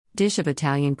Dish of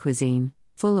Italian cuisine,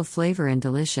 full of flavor and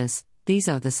delicious, these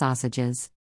are the sausages.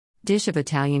 Dish of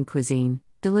Italian cuisine,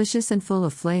 delicious and full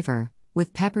of flavor,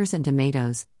 with peppers and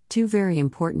tomatoes, two very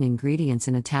important ingredients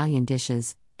in Italian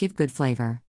dishes, give good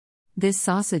flavor. This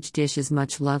sausage dish is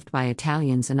much loved by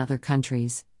Italians in other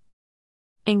countries.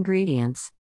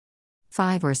 Ingredients: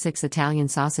 5 or 6 Italian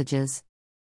sausages,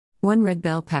 1 red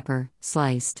bell pepper,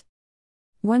 sliced,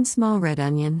 1 small red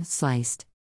onion, sliced,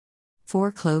 4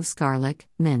 cloves garlic,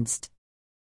 minced,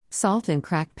 salt and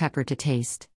cracked pepper to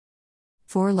taste,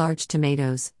 4 large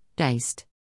tomatoes, diced,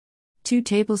 2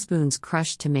 tablespoons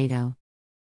crushed tomato,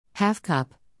 ½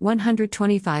 cup,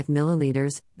 125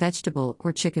 milliliters, vegetable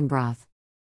or chicken broth,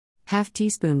 ½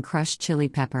 teaspoon crushed chili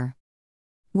pepper,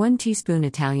 1 teaspoon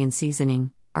Italian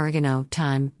seasoning, oregano,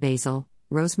 thyme, basil,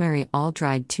 rosemary, all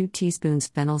dried, 2 teaspoons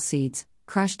fennel seeds,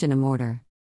 crushed in a mortar,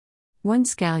 1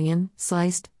 scallion,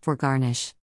 sliced, for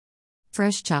garnish,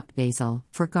 fresh chopped basil,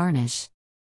 for garnish.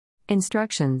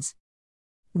 Instructions: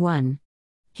 1.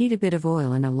 Heat a bit of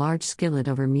oil in a large skillet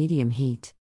over medium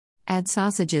heat. Add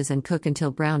sausages and cook until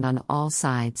browned on all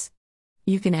sides.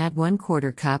 You can add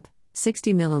 1/4 cup,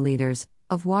 60 milliliters,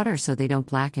 of water so they don't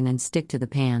blacken and stick to the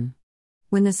pan.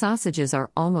 When the sausages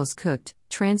are almost cooked,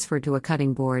 transfer to a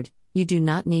cutting board. You do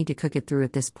not need to cook it through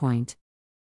at this point.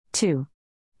 2.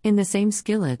 In the same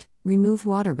skillet, remove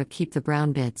water but keep the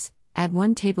brown bits. Add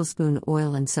 1 tablespoon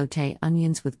oil and sauté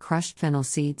onions with crushed fennel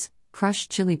seeds,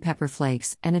 crushed chili pepper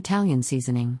flakes, and Italian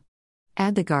seasoning.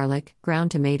 Add the garlic,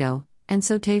 ground tomato, and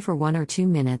sauté for 1 or 2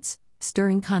 minutes,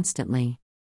 stirring constantly.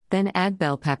 Then add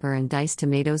bell pepper and diced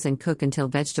tomatoes and cook until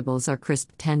vegetables are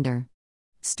crisp tender.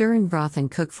 Stir in broth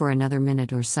and cook for another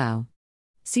minute or so.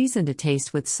 Season to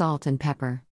taste with salt and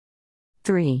pepper.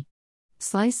 3.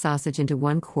 Slice sausage into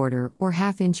 1/4 or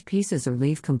 ½ pieces or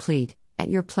leave complete, at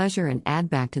your pleasure, and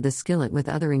add back to the skillet with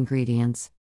other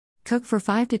ingredients. Cook for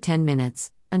 5 to 10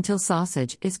 minutes, until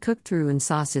sausage is cooked through and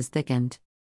sauce is thickened.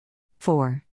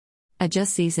 4.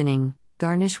 Adjust seasoning,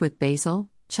 garnish with basil,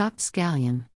 chopped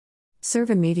scallion. Serve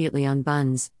immediately on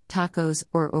buns, tacos,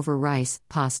 or over rice,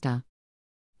 pasta.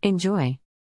 Enjoy.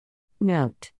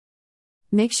 Note: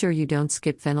 make sure you don't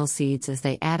skip fennel seeds as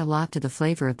they add a lot to the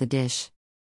flavor of the dish.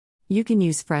 You can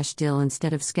use fresh dill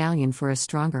instead of scallion for a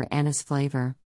stronger anise flavor.